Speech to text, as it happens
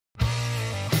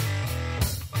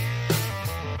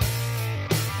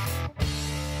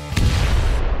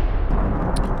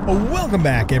Welcome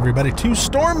back, everybody, to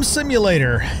Storm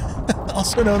Simulator,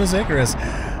 also known as Icarus.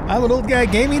 I'm an old guy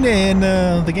gaming, and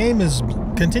the game is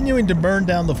continuing to burn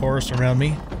down the forest around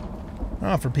me.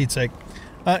 Oh, for Pete's sake.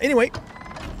 Anyway,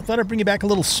 I thought I'd bring you back a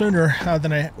little sooner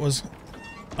than I was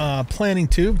planning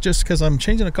to, just because I'm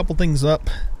changing a couple things up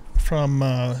from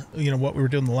what we were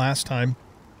doing the last time.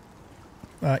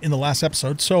 In the last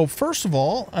episode. So first of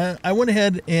all, I went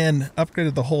ahead and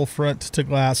upgraded the whole front to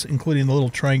glass, including the little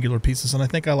triangular pieces, and I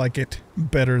think I like it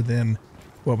better than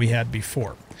what we had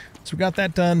before. So we got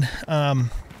that done.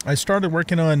 I started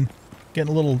working on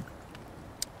getting a little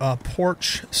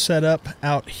porch set up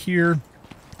out here,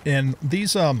 and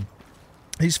these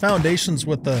foundations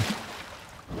with the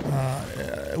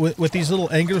with these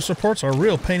little angular supports are a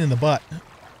real pain in the butt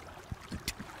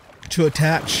to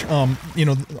attach,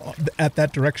 at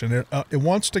that direction. It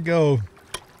wants to go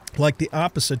like the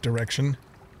opposite direction,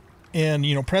 and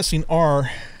pressing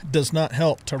R does not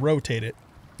help to rotate it.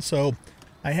 So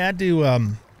I had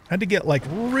to get like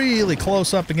really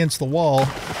close up against the wall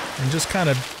and just kind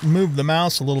of move the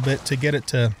mouse a little bit to get it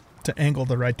to angle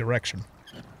the right direction.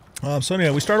 So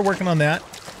anyway, we started working on that.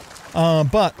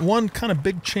 But one kind of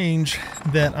big change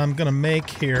that I'm going to make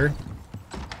here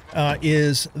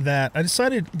is that I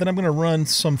decided that I'm going to run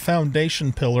some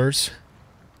foundation pillars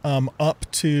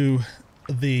up to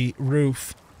the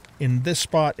roof in this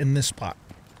spot,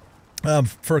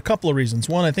 for a couple of reasons.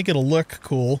 One, I think it'll look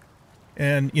cool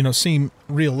and, seem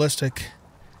realistic,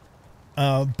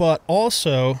 but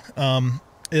also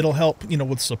it'll help,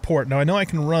 with support. Now, I know I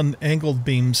can run angled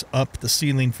beams up the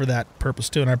ceiling for that purpose,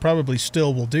 too, and I probably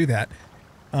still will do that.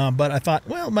 But I thought,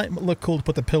 well, it might look cool to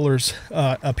put the pillars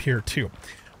up here, too.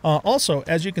 Also,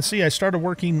 as you can see, I started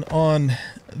working on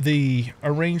the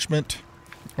arrangement,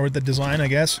 or the design, I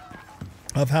guess,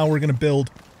 of how we're going to build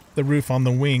the roof on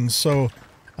the wings. So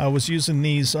I was using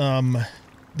these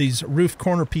roof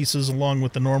corner pieces along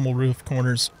with the normal roof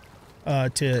corners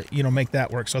to, make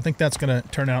that work. So I think that's going to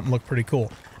turn out and look pretty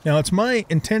cool. Now, it's my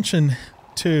intention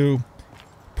to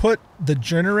put the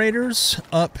generators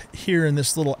up here in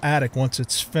this little attic once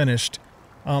it's finished,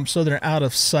 so they're out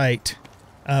of sight.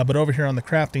 But over here on the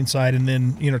crafting side, and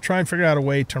then, try and figure out a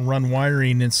way to run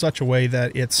wiring in such a way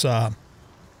that it's, as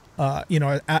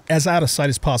out of sight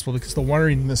as possible, because the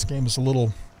wiring in this game is a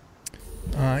little,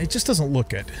 it just doesn't look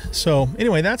good. So,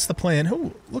 anyway, that's the plan.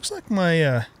 Oh, looks like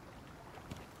my,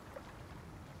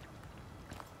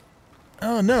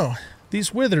 oh, no.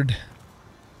 These withered.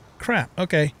 Crap.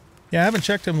 Okay. Yeah, I haven't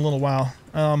checked them in a little while.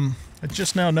 I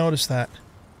just now noticed that.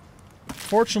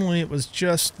 Fortunately, it was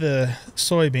just the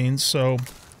soybeans, so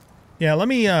yeah, let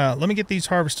me get these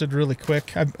harvested really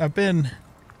quick. I've been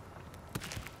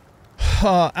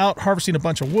out harvesting a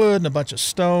bunch of wood and a bunch of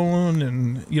stone,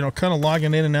 and kind of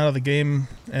logging in and out of the game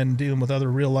and dealing with other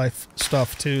real life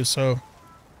stuff too, so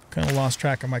kind of lost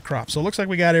track of my crops. So it looks like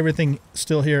we got everything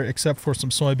still here except for some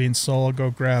soybeans, so I'll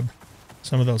go grab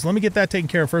some of those. Let me get that taken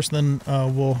care of first, and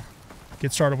then we'll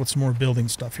get started with some more building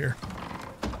stuff here.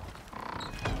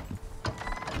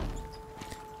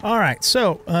 Alright,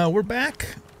 so we're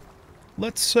back.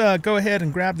 Let's go ahead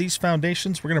and grab these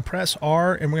foundations. We're going to press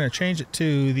R, and we're going to change it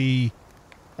to the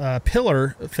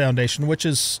pillar foundation, which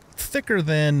is thicker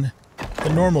than the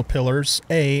normal pillars,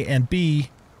 A, and B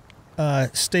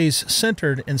stays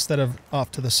centered instead of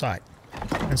off to the side.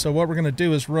 And so what we're going to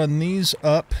do is run these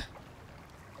up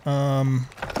as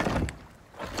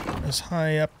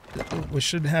high up. We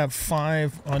should have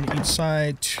 5 on each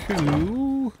side. 2.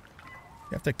 You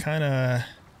have to kind of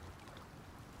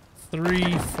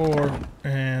 3, 4,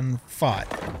 and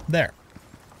 5. There.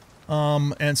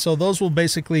 And so those will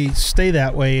basically stay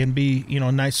that way and be,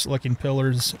 nice looking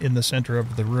pillars in the center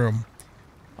of the room.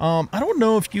 I don't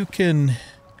know if you can...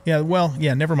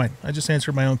 Yeah, never mind. I just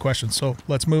answered my own question, so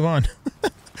let's move on.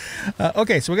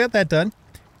 Okay, so we got that done.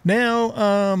 Now,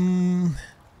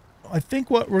 I think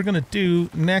what we're going to do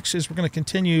next is we're going to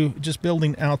continue just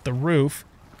building out the roof.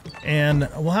 And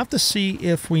we'll have to see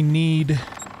if we need...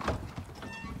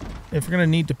 if we're going to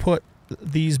need to put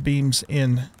these beams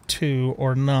in too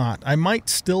or not. I might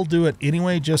still do it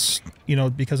anyway, just,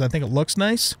 because I think it looks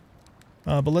nice.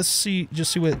 But let's see,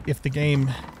 just see if the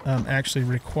game actually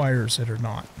requires it or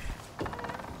not.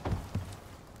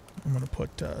 I'm going to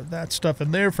put that stuff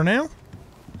in there for now.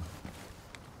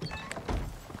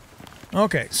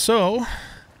 Okay, so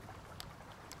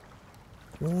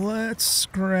let's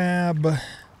grab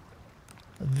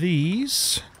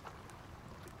these.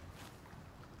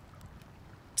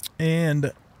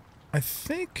 And I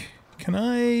think, can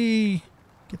I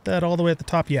get that all the way at the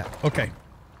top? Yeah, okay.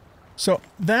 So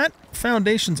that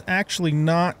foundation's actually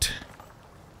not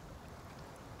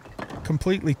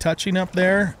completely touching up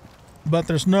there. but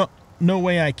there's no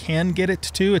way I can get it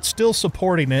to. It's still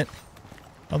supporting it.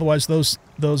 Otherwise, those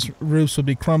roofs would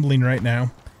be crumbling right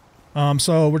now.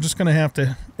 So we're just going to have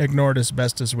to ignore it as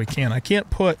best as we can. I can't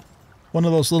put one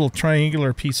of those little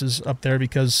triangular pieces up there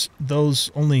because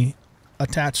those only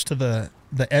attach to the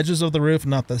edges of the roof,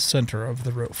 not the center of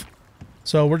the roof.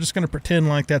 So we're just going to pretend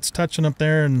like that's touching up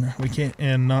there, and we can't,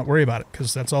 and not worry about it,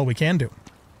 because that's all we can do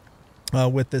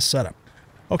with this setup.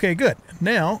 Okay, good.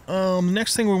 Now,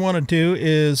 next thing we want to do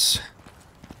is,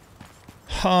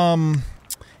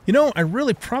 you know, I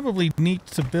really probably need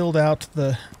to build out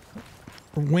the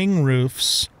wing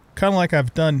roofs, kind of like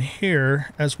I've done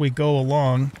here as we go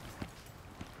along.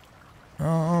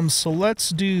 So let's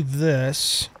do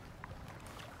this.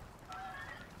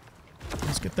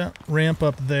 Let's get that ramp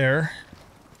up there.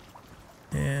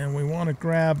 And we want to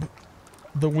grab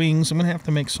the wings. I'm going to have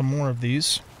to make some more of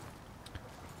these.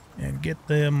 And get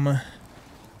them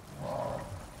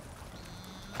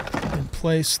in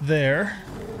place there.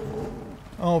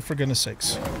 Oh, for goodness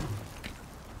sakes.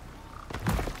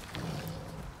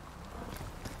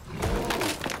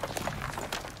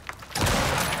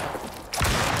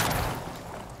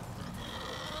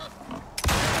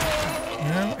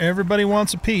 Well, everybody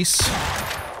wants a piece.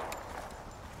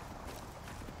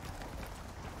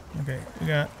 Okay, we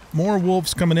got more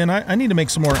wolves coming in. I need to make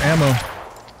some more ammo.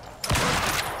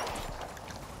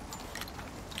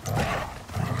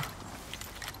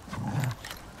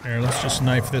 There, let's just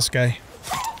knife this guy.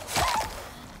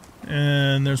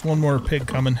 And there's one more pig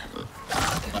coming.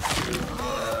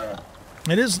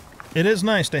 It is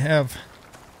nice to have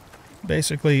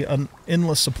basically an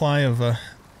endless supply of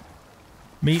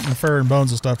meat and fur and bones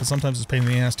and stuff, but sometimes it's a pain in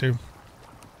the ass too.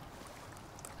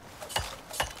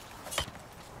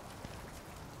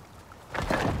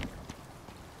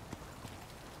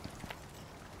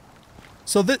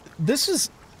 So this is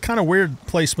kind of weird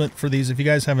placement for these if you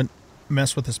guys haven't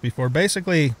messed with this before.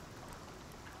 Basically,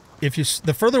 if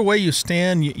the further away you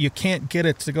stand, you can't get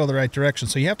it to go the right direction.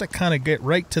 So you have to kind of get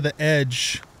right to the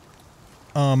edge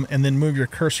and then move your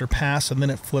cursor past, and then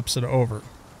it flips it over.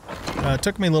 It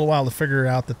took me a little while to figure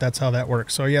out that that's how that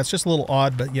works. So yeah, it's just a little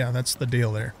odd, but yeah, that's the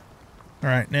deal there. All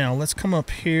right, now let's come up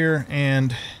here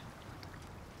and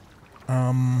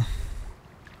I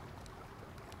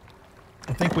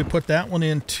think we put that one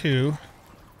in too.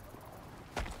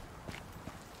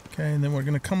 Okay, and then we're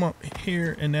going to come up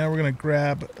here, and now we're going to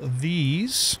grab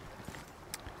these.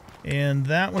 And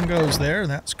that one goes there.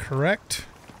 That's correct.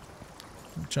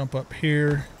 Jump up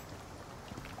here.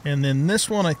 And then this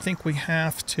one, I think we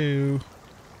have to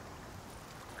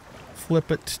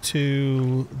flip it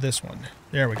to this one.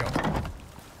 There we go.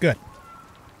 Good.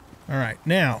 All right,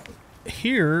 now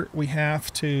here we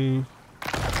have to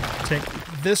take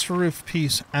this roof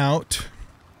piece out.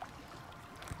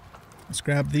 Let's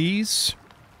grab these.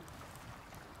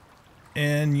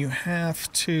 And you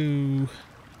have to...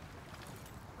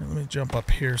 Let me jump up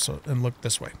here and look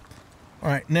this way. All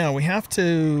right, now we have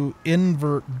to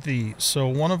invert these. So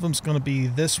one of them's going to be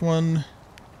this one,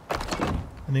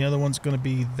 and the other one's going to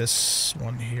be this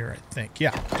one here, I think.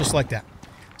 Yeah, just like that.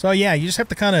 So yeah, you just have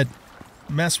to kind of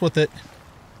mess with it.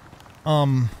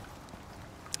 And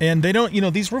they don't, you know,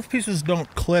 these roof pieces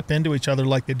don't clip into each other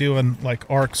like they do in like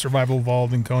Ark, Survival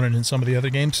Evolved, and Conan and some of the other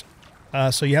games.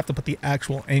 So you have to put the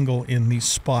actual angle in these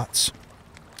spots,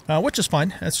 which is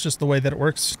fine. That's just the way that it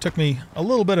works. It took me a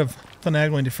little bit of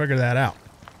finagling to figure that out.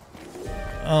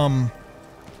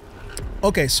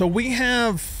 Okay, so we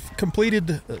have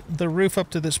completed the roof up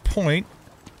to this point,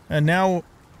 and now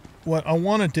what I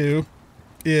want to do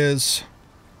is,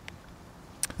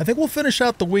 I think we'll finish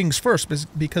out the wings first,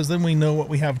 because then we know what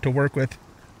we have to work with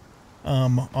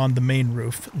on the main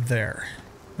roof there.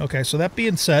 Okay, so that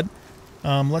being said,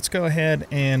 let's go ahead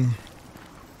and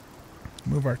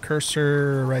move our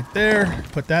cursor right there,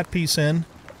 put that piece in,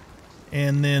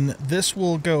 and then this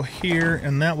will go here,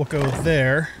 and that will go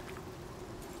there.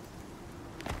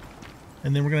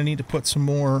 And then we're going to need to put some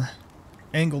more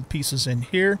angled pieces in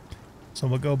here. So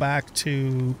we'll go back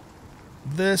to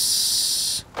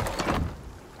this,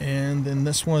 and then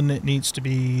this one, it needs to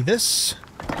be this.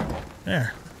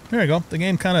 There we go. The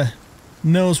game kind of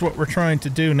knows what we're trying to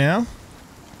do now.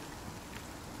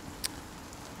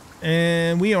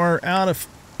 And we are out of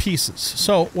pieces.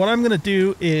 So what I'm going to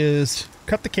do is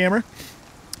cut the camera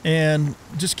and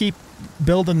just keep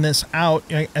building this out.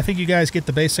 I think you guys get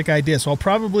the basic idea. So I'll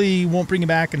probably won't bring it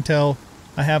back until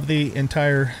I have the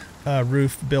entire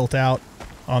roof built out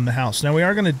on the house. Now we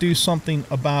are going to do something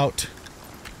about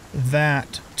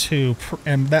that too.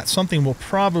 And that something will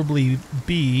probably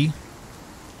be...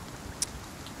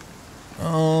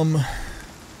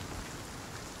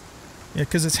 Yeah,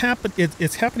 because it's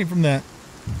happening from that,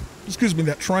 excuse me,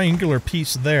 that triangular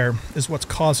piece there is what's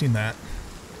causing that.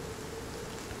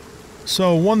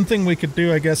 So one thing we could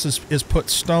do, I guess, is put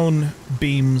stone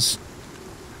beams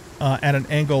at an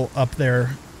angle up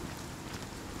there.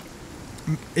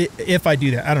 If I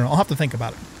do that, I don't know. I'll have to think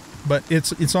about it. But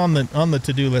it's on the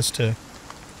to-do list to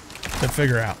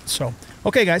figure out. So,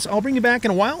 okay, guys, I'll bring you back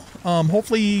in a while.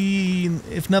 Hopefully,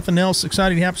 if nothing else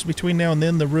exciting happens between now and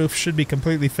then, the roof should be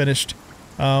completely finished.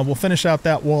 We'll finish out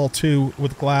that wall, too,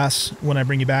 with glass when I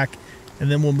bring you back. And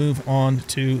then we'll move on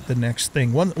to the next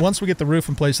thing. Once we get the roof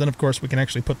in place, then, of course, we can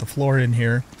actually put the floor in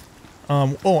here.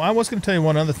 Oh, I was going to tell you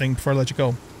one other thing before I let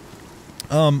you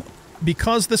go.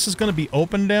 Because this is going to be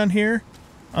open down here,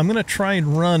 I'm going to try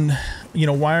and run, you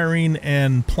know, wiring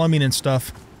and plumbing and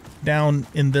stuff down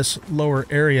in this lower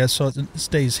area so it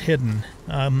stays hidden.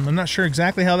 I'm not sure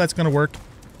exactly how that's going to work,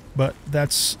 but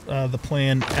that's the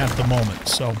plan at the moment.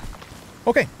 So,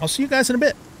 okay, I'll see you guys in a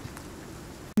bit.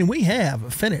 And we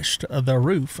have finished the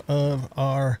roof of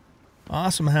our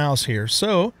awesome house here.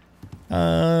 So,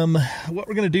 what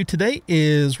we're going to do today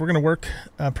is we're going to work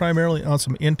primarily on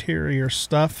some interior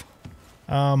stuff.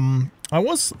 I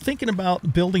was thinking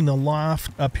about building a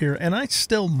loft up here, and I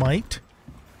still might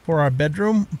for our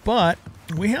bedroom, but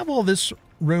we have all this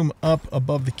room up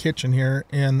above the kitchen here,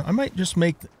 and I might just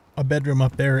make a bedroom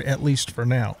up there at least for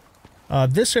now.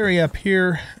 This area up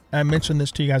here, I mentioned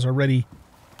this to you guys already,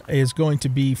 is going to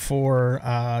be for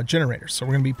generators. So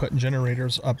we're going to be putting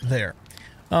generators up there.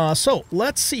 So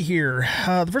let's see here.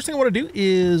 The first thing I want to do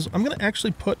is I'm going to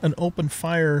actually put an open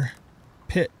fire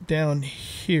pit down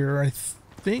here. I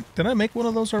think, did I make one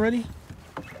of those already?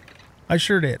 I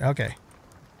sure did. Okay.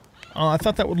 I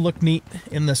thought that would look neat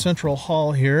in the central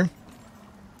hall here.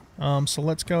 So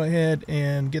let's go ahead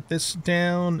and get this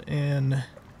down and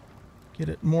get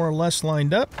it more or less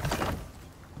lined up.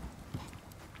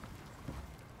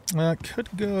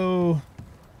 Could go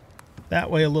that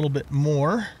way a little bit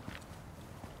more.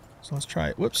 So let's try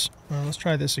it. Whoops. Let's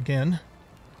try this again.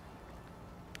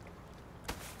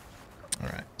 All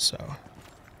right, so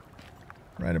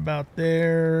right about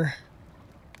there,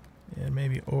 and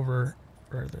maybe over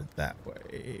further that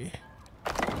way.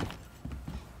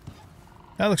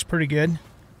 That looks pretty good.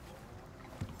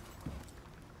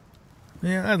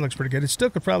 Yeah, that looks pretty good. It still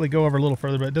could probably go over a little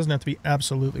further, but it doesn't have to be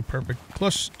absolutely perfect.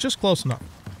 Just close enough.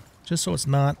 Just so it's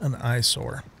not an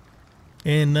eyesore.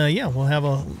 And yeah, we'll have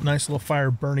a nice little fire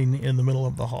burning in the middle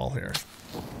of the hall here.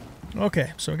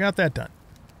 Okay, so we got that done.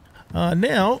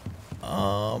 Now,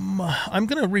 I'm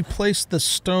going to replace the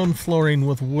stone flooring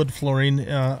with wood flooring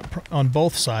on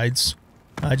both sides.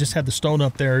 I just had the stone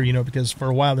up there, you know, because for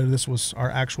a while there this was our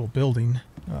actual building.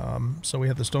 So we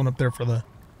had the stone up there for the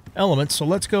elements. So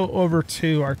let's go over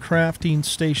to our crafting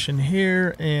station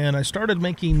here, and I started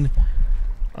making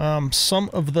some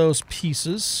of those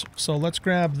pieces. So let's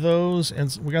grab those,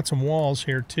 and we got some walls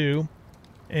here too.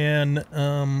 And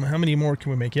how many more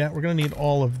can we make? Yeah, we're going to need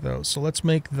all of those. So let's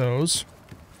make those.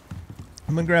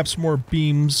 I'm going to grab some more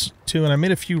beams too, and I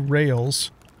made a few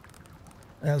rails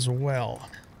as well.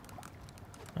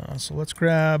 So let's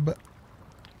grab,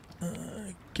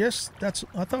 I guess that's,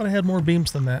 I thought I had more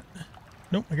beams than that.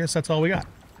 Nope, I guess that's all we got.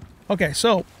 Okay,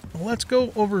 so let's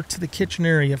go over to the kitchen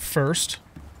area first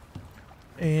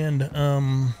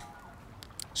and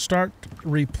start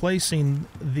replacing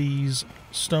these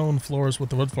stone floors with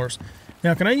the wood floors.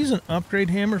 Now, can I use an upgrade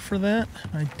hammer for that?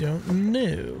 I don't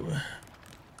know.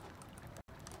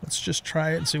 Let's just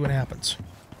try it and see what happens.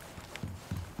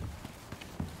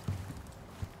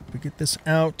 We get this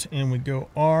out and we go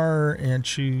R and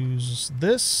choose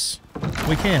this.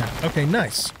 We can. Okay,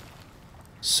 nice.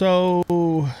 So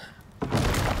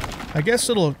I guess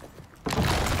it'll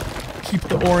keep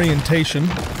the orientation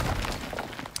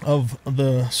of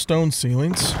the stone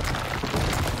ceilings.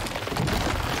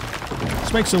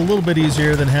 This makes it a little bit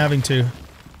easier than having to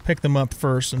pick them up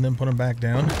first and then put them back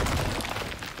down.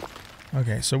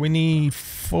 Okay, so we need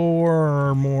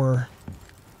 4 more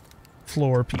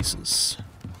floor pieces.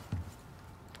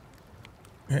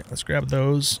 Okay, let's grab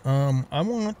those. I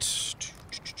want...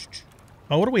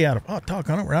 Oh, what are we out of? Oh,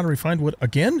 doggone it, we're out of refined wood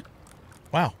again?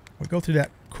 Wow, we go through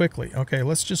that quickly. Okay,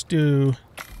 let's just do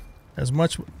as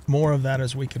much more of that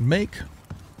as we can make.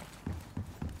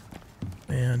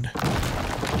 And we'll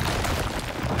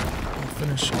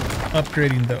finish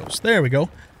upgrading those. There we go.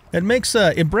 It makes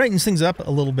it brightens things up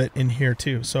a little bit in here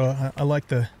too. So I like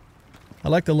the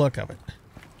look of it.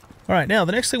 All right, now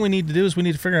the next thing we need to do is we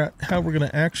need to figure out how we're going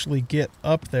to actually get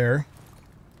up there.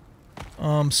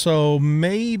 So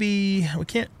maybe we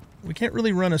can't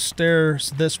really run a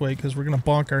stairs this way because we're going to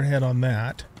bonk our head on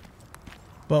that.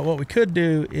 But what we could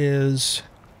do is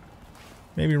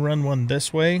maybe run one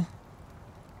this way.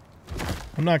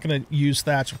 I'm not going to use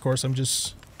thatch, of course. I'm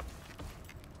just,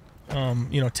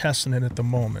 you know, testing it at the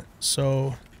moment.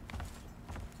 So,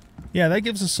 yeah, that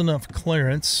gives us enough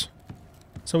clearance.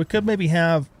 So we could maybe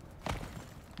have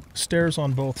stairs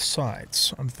on both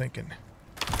sides, I'm thinking.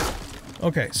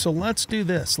 Okay, so let's do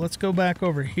this. Let's go back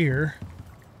over here.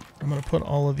 I'm going to put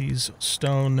all of these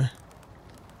stone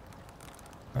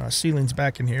ceilings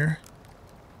back in here.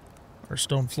 Or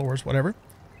stone floors, whatever.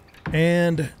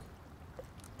 And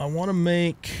I want to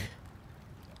make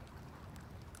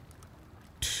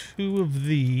 2 of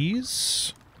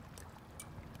these.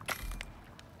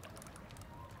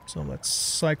 So let's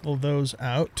cycle those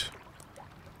out.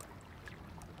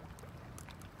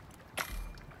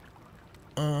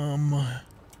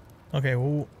 Okay,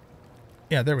 well,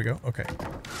 yeah, there we go. Okay.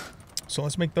 So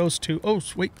let's make those 2. Oh,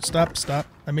 wait, stop.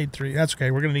 I made 3. That's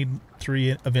okay. We're going to need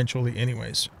 3 eventually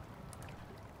anyways.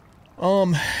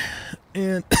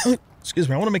 And, excuse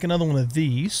me, I want to make another one of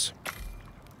these.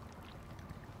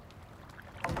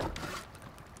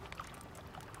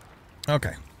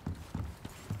 Okay.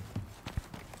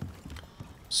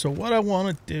 So what I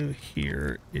want to do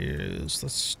here is,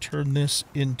 let's turn this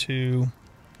into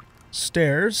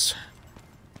stairs.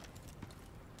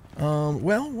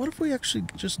 Well, what if we actually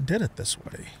just did it this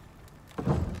way?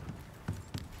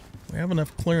 We have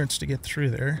enough clearance to get through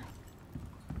there.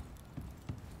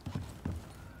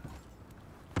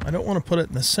 I don't want to put it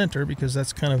in the center because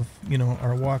that's kind of, you know,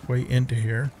 our walkway into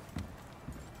here.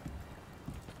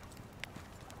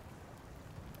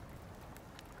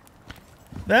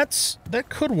 That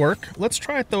could work. Let's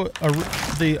try it though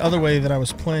the other way that I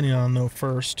was planning on though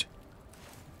first.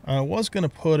 I was going to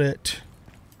put it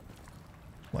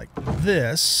like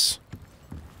this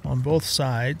on both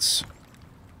sides.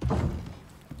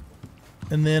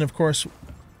 And then of course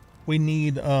we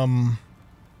need we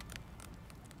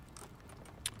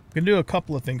can do a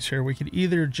couple of things here. We could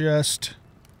either just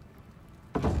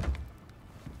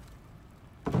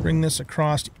bring this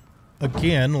across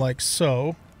again like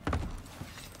so.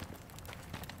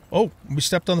 Oh, we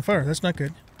stepped on the fire. That's not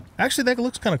good. Actually, that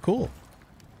looks kind of cool.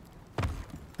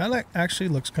 That actually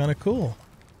looks kind of cool.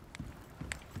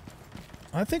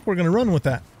 I think we're going to run with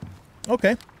that.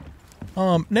 Okay.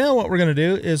 Now what we're going to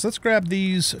do is let's grab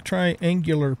these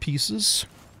triangular pieces.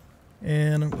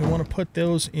 And we want to put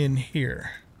those in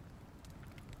here.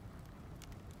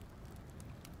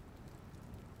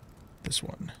 This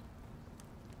one.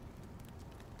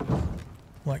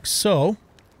 Like so.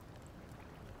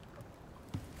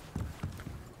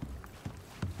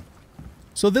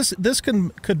 So this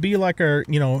could be like our,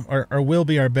 you know, our will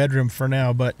be our bedroom for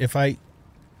now, but if I...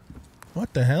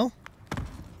 What the hell?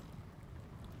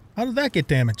 How did that get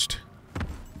damaged?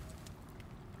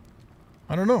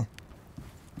 I don't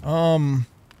know.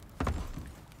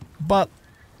 But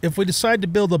if we decide to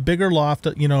build a bigger loft,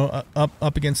 you know,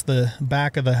 up against the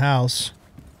back of the house,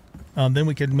 then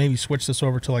we could maybe switch this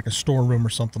over to like a storeroom or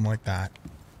something like that.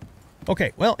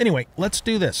 Okay, well, anyway, let's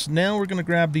do this. Now we're going to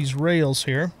grab these rails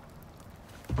here.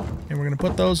 And we're going to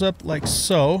put those up like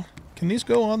so. Can these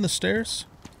go on the stairs?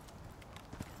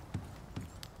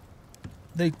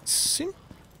 They seem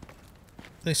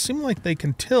like they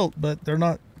can tilt, but they're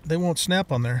not, they won't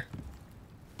snap on there.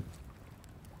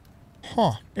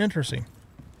 Huh, interesting.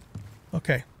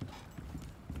 Okay.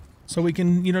 So we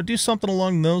can, you know, do something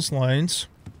along those lines.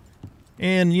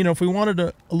 And, you know, if we wanted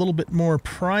a little bit more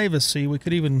privacy, we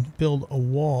could even build a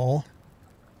wall.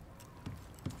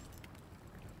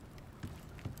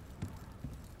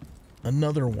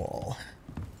 Another wall.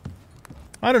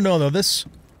 I don't know though, this,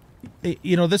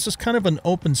 you know, this is kind of an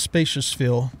open, spacious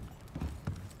feel.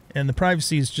 And the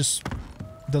privacy is just,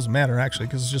 doesn't matter actually,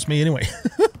 because it's just me anyway.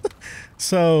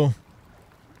 So,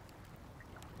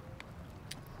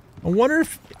 I wonder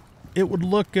if it would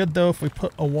look good though if we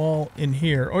put a wall in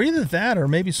here. Or either that or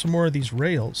maybe some more of these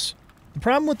rails. The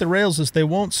problem with the rails is they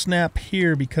won't snap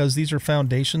here because these are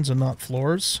foundations and not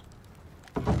floors.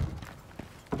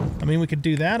 I mean, we could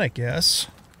do that, I guess.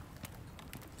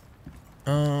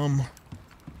 And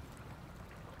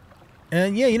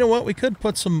yeah, you know what? We could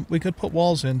put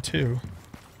walls in too.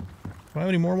 Do I have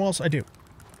any more walls? I do.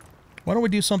 Why don't we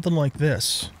do something like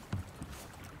this?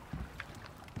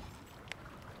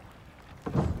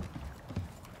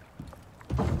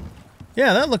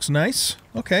 Yeah, that looks nice.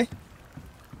 Okay.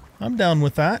 I'm down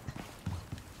with that.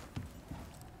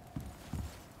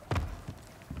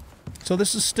 So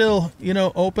this is still, you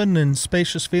know, open and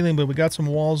spacious feeling, but we got some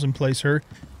walls in place here.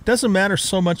 Doesn't matter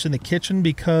so much in the kitchen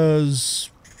because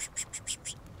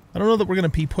I don't know that we're going to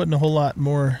be putting a whole lot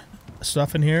more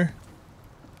stuff in here.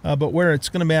 But where it's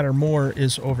going to matter more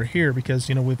is over here because,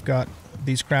 you know, we've got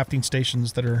these crafting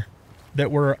stations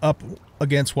that were up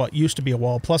against what used to be a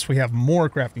wall. Plus we have more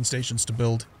crafting stations to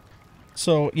build.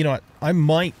 So, you know, I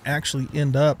might actually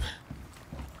end up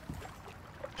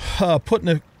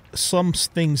putting some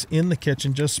things in the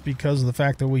kitchen just because of the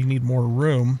fact that we need more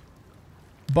room.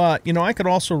 But, you know, I could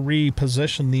also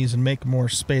reposition these and make more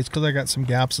space because I got some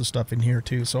gaps of stuff in here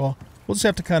too. So we'll just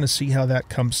have to kind of see how that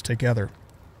comes together.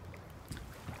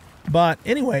 But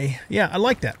anyway, yeah, I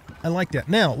like that. I like that.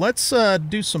 Now, let's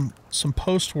do some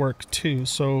post work too.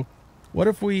 So what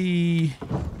if we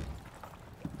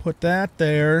put that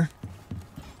there?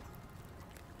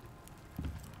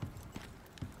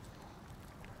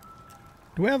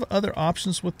 Do we have other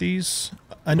options with these?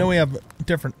 I know we have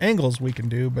different angles we can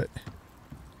do, but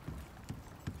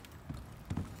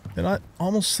it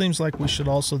almost seems like we should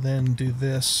also then do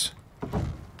this.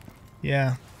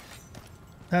 Yeah,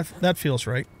 that feels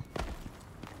right.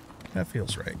 That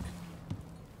feels right.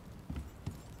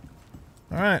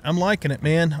 All right, I'm liking it,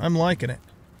 man. I'm liking it.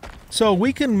 So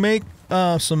we can make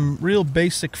some real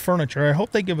basic furniture. I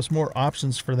hope they give us more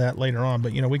options for that later on.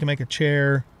 But, you know, we can make a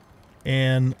chair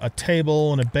and a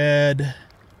table and a bed.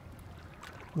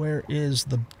 Where is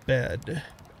the bed?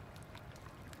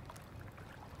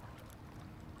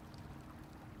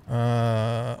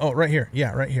 Oh, right here.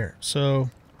 Yeah, right here. So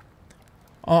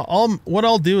what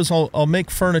I'll do is I'll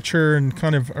make furniture and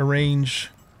kind of arrange,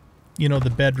 you know, the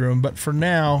bedroom. But for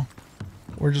now,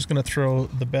 we're just going to throw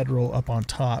the bedroll up on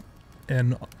top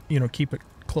and, you know, keep it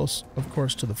close, of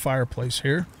course, to the fireplace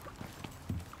here.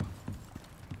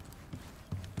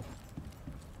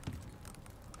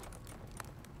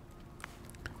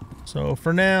 So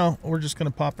for now, we're just going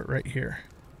to pop it right here.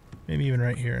 Maybe even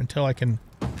right here until I can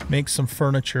make some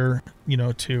furniture, you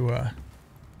know, to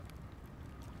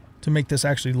make this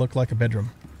actually look like a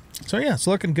bedroom. So yeah, it's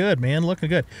looking good, man. Looking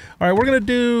good. All right, we're going to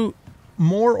do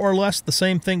more or less the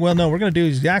same thing. Well, no, we're going to do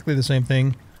exactly the same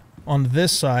thing on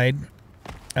this side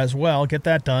as well. Get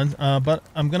that done. But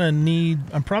I'm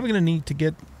probably going to need to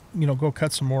get, you know, go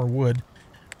cut some more wood.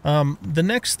 The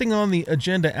next thing on the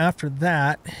agenda after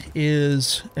that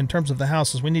is, in terms of the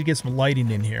houses, we need to get some lighting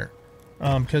in here.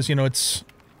 Because, you know, it's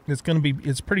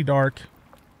pretty dark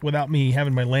without me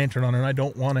having my lantern on, and I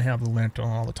don't want to have the lantern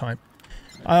on all the time.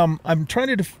 I'm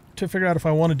trying to figure out if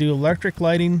I want to do electric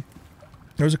lighting.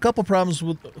 There's a couple problems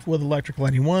with electric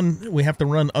lighting. One, we have to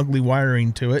run ugly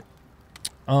wiring to it.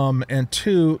 And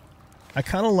two, I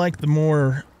kind of like the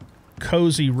more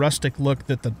cozy, rustic look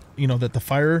that the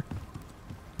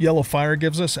yellow fire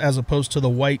gives us, as opposed to the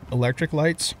white electric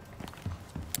lights.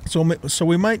 So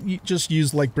we might just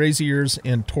use like braziers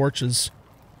and torches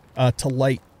to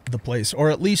light the place,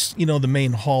 or at least, you know, the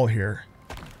main hall here,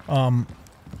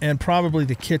 and probably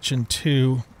the kitchen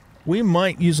too. We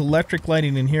might use electric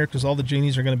lighting in here because all the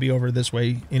genies are going to be over this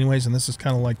way anyways, and this is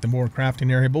kind of like the more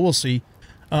crafting area, but we'll see.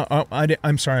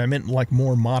 I'm sorry, I meant like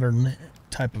more modern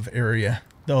type of area,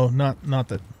 though not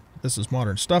that this is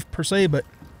modern stuff per se, but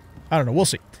I don't know, we'll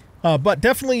see. But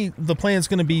definitely the plan is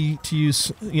going to be to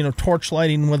use, you know, torch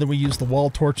lighting, whether we use the wall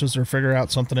torches or figure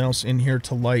out something else in here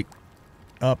to light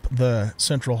up the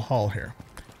central hall here.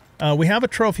 We have a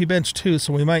trophy bench too,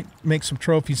 so we might make some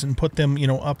trophies and put them, you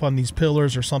know, up on these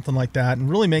pillars or something like that, and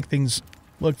really make things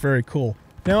look very cool.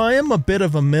 Now, I am a bit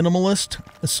of a minimalist,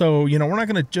 so, you know, we're not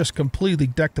going to just completely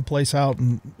deck the place out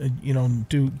and, you know,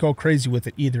 go crazy with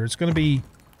it either. It's going to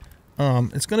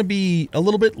be a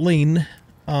little bit lean,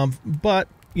 but,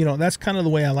 you know, that's kind of the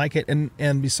way I like it.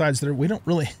 And besides that, we don't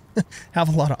really have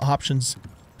a lot of options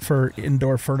for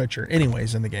indoor furniture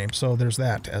anyways in the game, so there's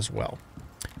that as well.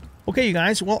 Okay, you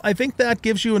guys, well, I think that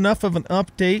gives you enough of an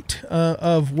update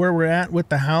of where we're at with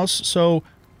the house. So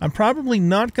I'm probably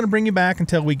not going to bring you back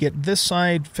until we get this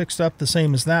side fixed up the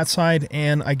same as that side,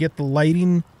 and I get the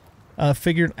lighting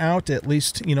figured out, at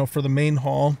least, you know, for the main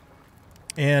hall.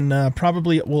 And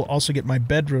probably we'll also get my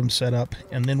bedroom set up.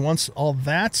 And then once all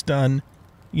that's done,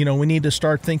 you know, we need to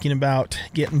start thinking about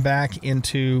getting back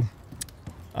into,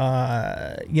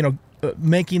 you know,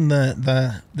 making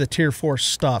the tier 4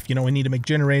 stuff. You know, we need to make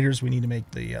generators, we need to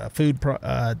make the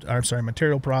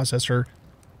material processor,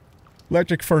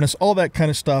 electric furnace, all that kind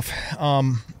of stuff,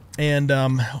 and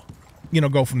you know,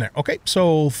 go from there. Okay,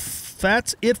 so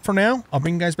that's it for now. I'll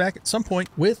bring you guys back at some point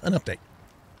with an update.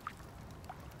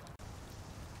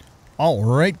 All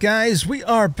right, guys, we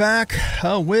are back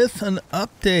with an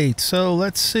update. So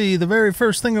let's see. The very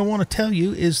first thing I want to tell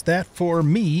you is that for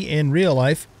me in real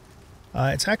life,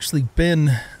 it's actually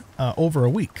been over a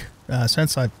week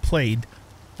since I've played.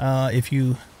 If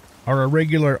you are a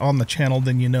regular on the channel,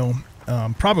 then you know,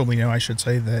 probably know, I should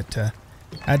say, that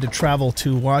I had to travel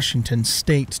to Washington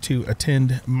State to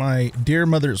attend my dear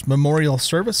mother's memorial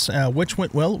service, which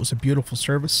went well. It was a beautiful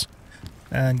service,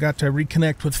 and got to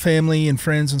reconnect with family and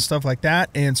friends and stuff like that.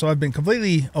 And so I've been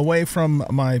completely away from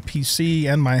my PC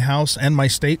and my house and my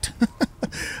state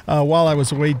while I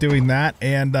was away doing that.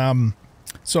 And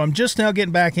so I'm just now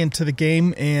getting back into the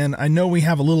game, and I know we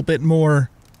have a little bit more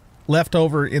left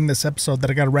over in this episode that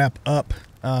I got to wrap up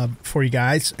for you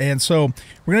guys. And so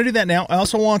we're going to do that now. I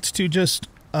also want to just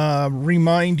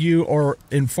remind you or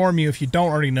inform you, if you don't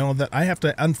already know, that I have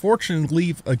to unfortunately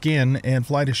leave again and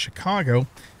fly to Chicago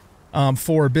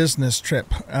for a business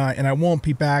trip, and I won't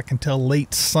be back until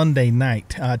late Sunday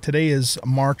night. Today is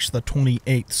March the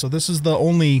 28th, so this is the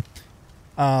only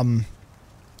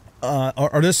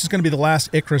or this is going to be the last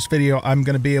Icarus video I'm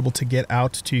going to be able to get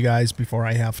out to you guys before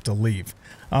I have to leave.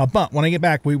 But when I get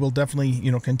back, we will definitely,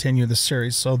 you know, continue this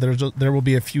series. So there will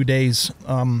be a few days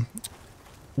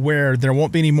where there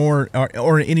won't be any more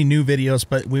or any new videos,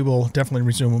 but we will definitely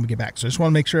resume when we get back. So I just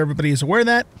want to make sure everybody is aware of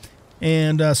that.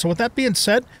 And so with that being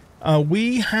said,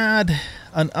 we had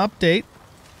an update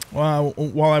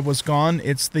while I was gone.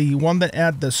 It's the one that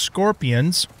had the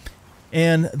scorpions,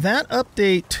 and that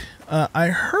update, I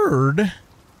heard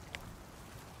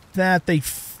that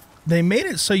they made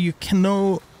it so you can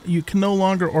no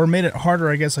longer, or made it harder,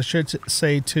 I guess I should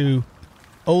say, to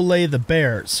Olay the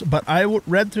bears. But I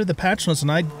read through the patch notes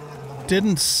and I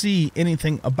didn't see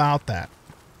anything about that.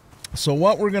 So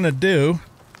what we're going to do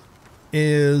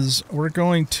is we're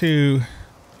going to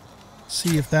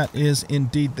see if that is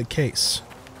indeed the case.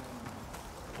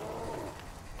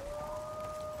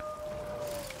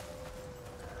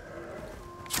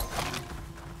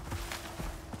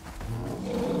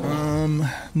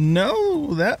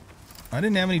 No, I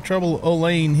didn't have any trouble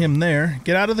olaying him there.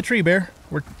 Get out of the tree, bear.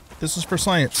 This is for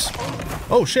science.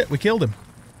 Oh shit, we killed him.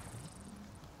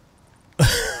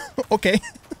 Okay.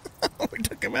 We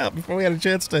took him out before we had a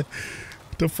chance to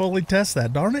fully test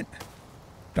that. Darn it.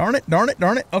 Darn it, darn it,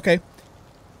 darn it. Okay.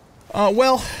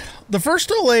 Well, the first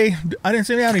olay, I didn't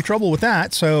seem to have any trouble with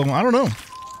that, so I don't know.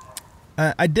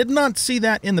 I did not see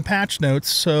that in the patch notes,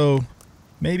 so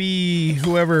maybe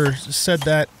whoever said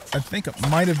that, I think it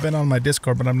might have been on my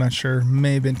Discord, but I'm not sure.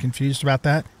 May have been confused about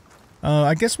that.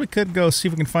 I guess we could go see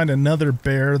if we can find another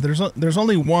bear. There's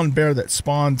only one bear that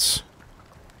spawns.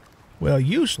 Well,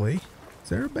 usually. Is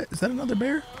that another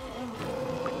bear?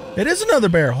 It is another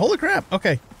bear. Holy crap.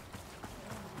 Okay.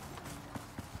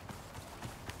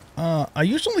 I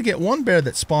usually get one bear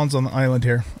that spawns on the island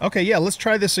here. Okay, yeah, let's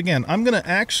try this again. I'm going to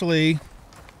actually...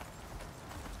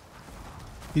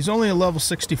 He's only a level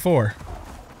 64.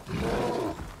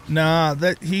 Nah,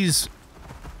 he's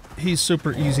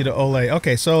super easy to olay.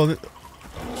 Okay, so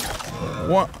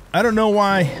I don't know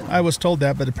why I was told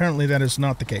that, but apparently that is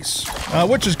not the case,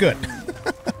 which is good.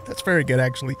 That's very good,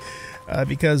 actually,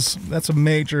 because that's a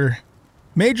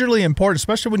majorly important,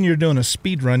 especially when you're doing a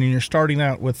speed run and you're starting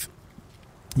out with,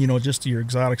 you know, just your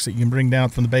exotics that you can bring down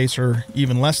from the base, or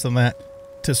even less than that,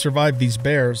 to survive these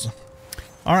bears.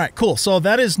 All right, cool. So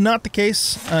that is not the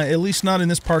case, at least not in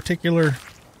this particular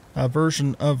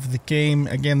version of the game.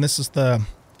 Again, this is the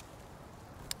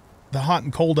hot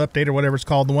and cold update, or whatever it's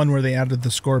called, the one where they added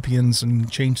the scorpions and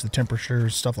changed the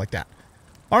temperatures, stuff like that.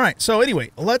 All right, so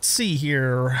anyway, let's see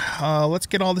here. Let's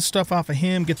get all this stuff off of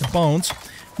him, get the bones.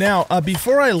 Now,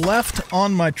 before I left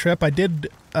on my trip, I did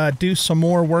do some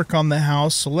more work on the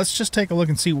house, so let's just take a look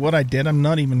and see what I did. I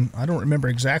don't remember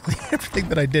exactly everything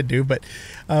that I did do, but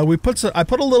I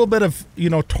put a little bit of, you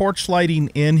know, torch lighting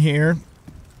in here,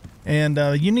 and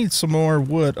you need some more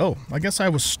wood. Oh, I guess I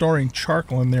was storing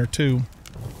charcoal in there too.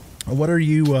 What are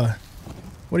you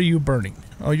burning?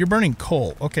 Oh, you're burning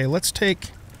coal. Okay, let's take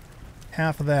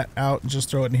half of that out and just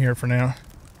throw it in here for now.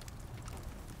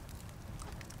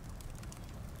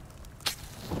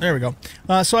 There we go.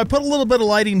 So I put a little bit of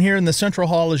lighting here in the central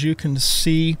hall, as you can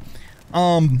see.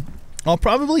 I'll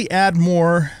probably add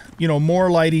more, you know, more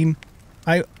lighting.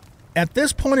 At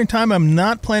this point in time, I'm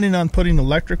not planning on putting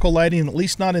electrical lighting, at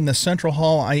least not in the central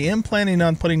hall. I am planning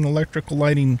on putting electrical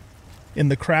lighting in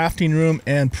the crafting room,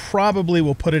 and probably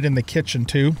will put it in the kitchen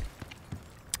too.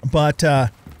 But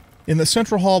in the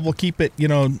central hall, we'll keep it, you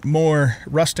know, more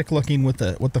rustic looking with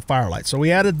the firelight. So we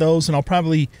added those, and I'll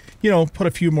probably, you know, put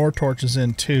a few more torches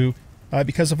in too,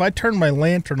 because if I turn my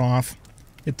lantern off,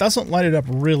 it doesn't light it up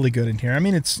really good in here. I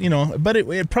mean, it's, you know, but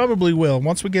it probably will.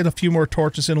 Once we get a few more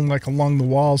torches in, like along the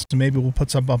walls, and maybe we'll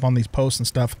put some up on these posts and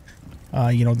stuff,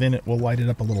 you know, then it will light it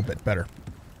up a little bit better.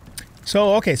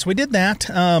 So, okay, so we did that.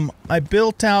 I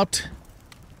built out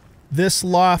this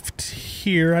loft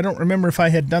here. I don't remember if I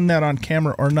had done that on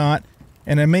camera or not.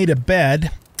 And I made a bed.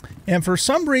 And for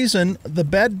some reason, the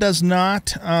bed does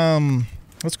not,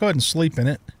 let's go ahead and sleep in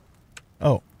it.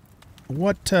 Oh,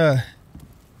 what,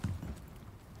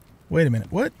 wait a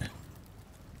minute, what?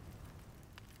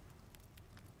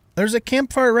 There's a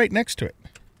campfire right next to it.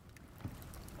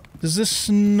 Does this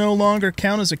no longer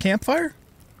count as a campfire?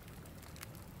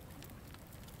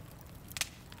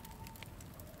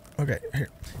 Okay, here.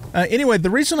 Anyway, the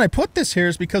reason I put this here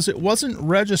is because it wasn't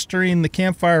registering the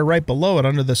campfire right below it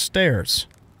under the stairs.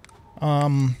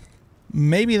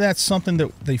 Maybe that's something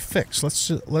that they fixed.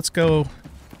 Let's go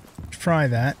try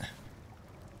that.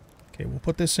 Okay, we'll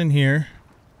put this in here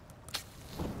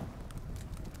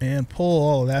and pull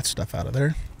all of that stuff out of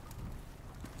there.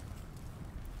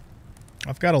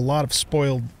 I've got a lot of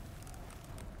spoiled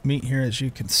meat here, as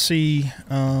you can see.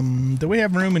 Do we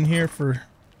have room in here for...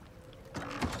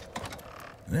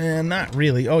 not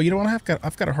really. Oh, you know what?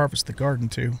 I've got to harvest the garden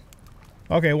too.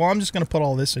 Okay, well, I'm just going to put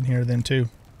all this in here then too.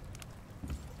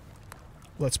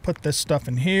 Let's put this stuff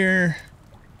in here.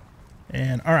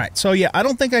 And all right, so yeah, I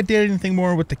don't think I did anything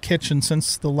more with the kitchen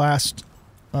since the last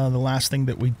thing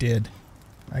that we did.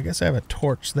 I guess I have a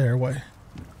torch there. What?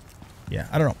 Yeah,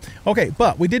 I don't know. Okay,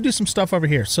 but we did do some stuff over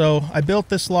here. So I built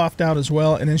this loft out as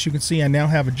well, and as you can see, I now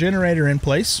have a generator in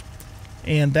place.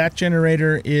 And that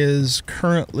generator is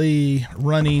currently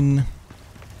running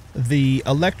the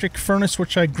electric furnace,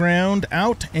 which I ground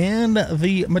out, and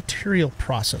the material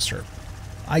processor.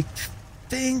 I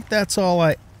think that's all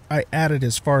I added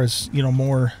as far as, you know,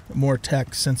 more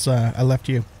tech since I left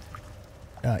you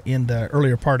in the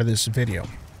earlier part of this video.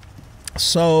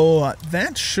 So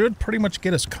that should pretty much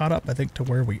get us caught up, I think, to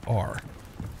where we are.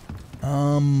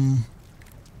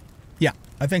 Yeah,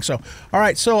 I think so. All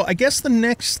right, so I guess the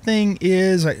next thing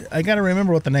is I got to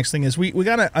remember what the next thing is. We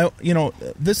got to, you know,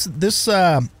 this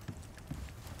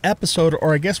episode,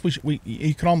 or I guess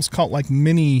you could almost call it like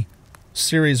mini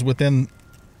series within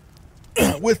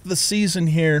with the season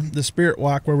here, the Spirit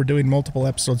Walk, where we're doing multiple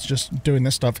episodes, just doing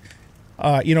this stuff.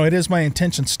 You know, it is my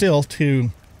intention still to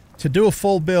do a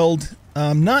full build.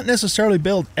 Not necessarily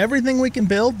build everything we can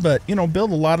build, but, you know,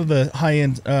 build a lot of the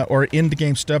high-end or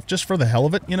end-game stuff just for the hell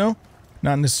of it, you know?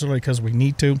 Not necessarily because we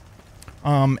need to.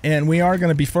 And we are going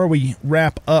to, before we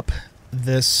wrap up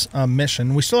this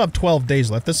mission, we still have 12 days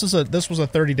left. This was a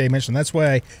 30-day mission. That's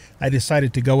why I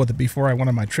decided to go with it before I went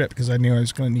on my trip, because I knew I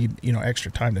was going to need, you know, extra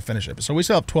time to finish it. So we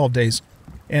still have 12 days.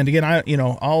 And again,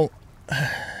 I'll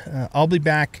be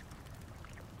back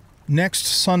next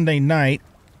Sunday night,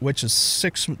 which is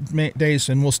 6 days,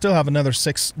 and we'll still have another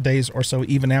 6 days or so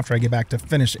even after I get back to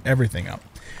finish everything up.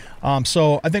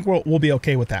 So I think we'll be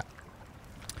okay with that.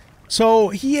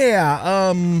 So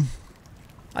yeah,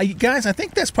 guys, I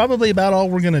think that's probably about all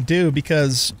we're gonna do,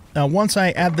 because once I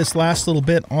add this last little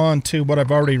bit on to what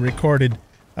I've already recorded,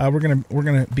 we're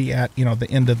gonna be at, you know, the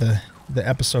end of the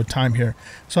episode time here.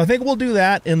 So I think we'll do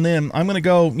that, and then I'm gonna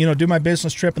go, you know, do my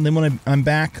business trip, and then when I'm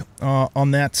back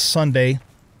on that Sunday,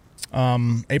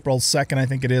 April 2nd, I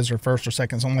think it is, or 1st or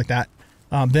 2nd, something like that.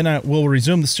 Then we'll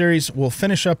resume the series. We'll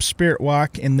finish up Spirit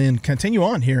Walk and then continue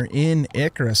on here in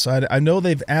Icarus. I know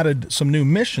they've added some new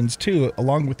missions too,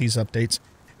 along with these updates,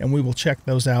 and we will check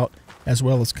those out, as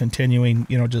well as continuing,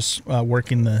 you know, just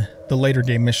working the later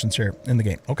game missions here in the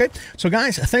game. Okay, so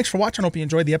guys, thanks for watching. Hope you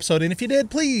enjoyed the episode, and if you did,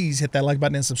 please hit that like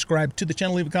button and subscribe to the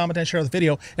channel, leave a comment and share the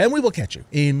video, and we will catch you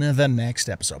in the next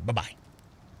episode. Bye-bye.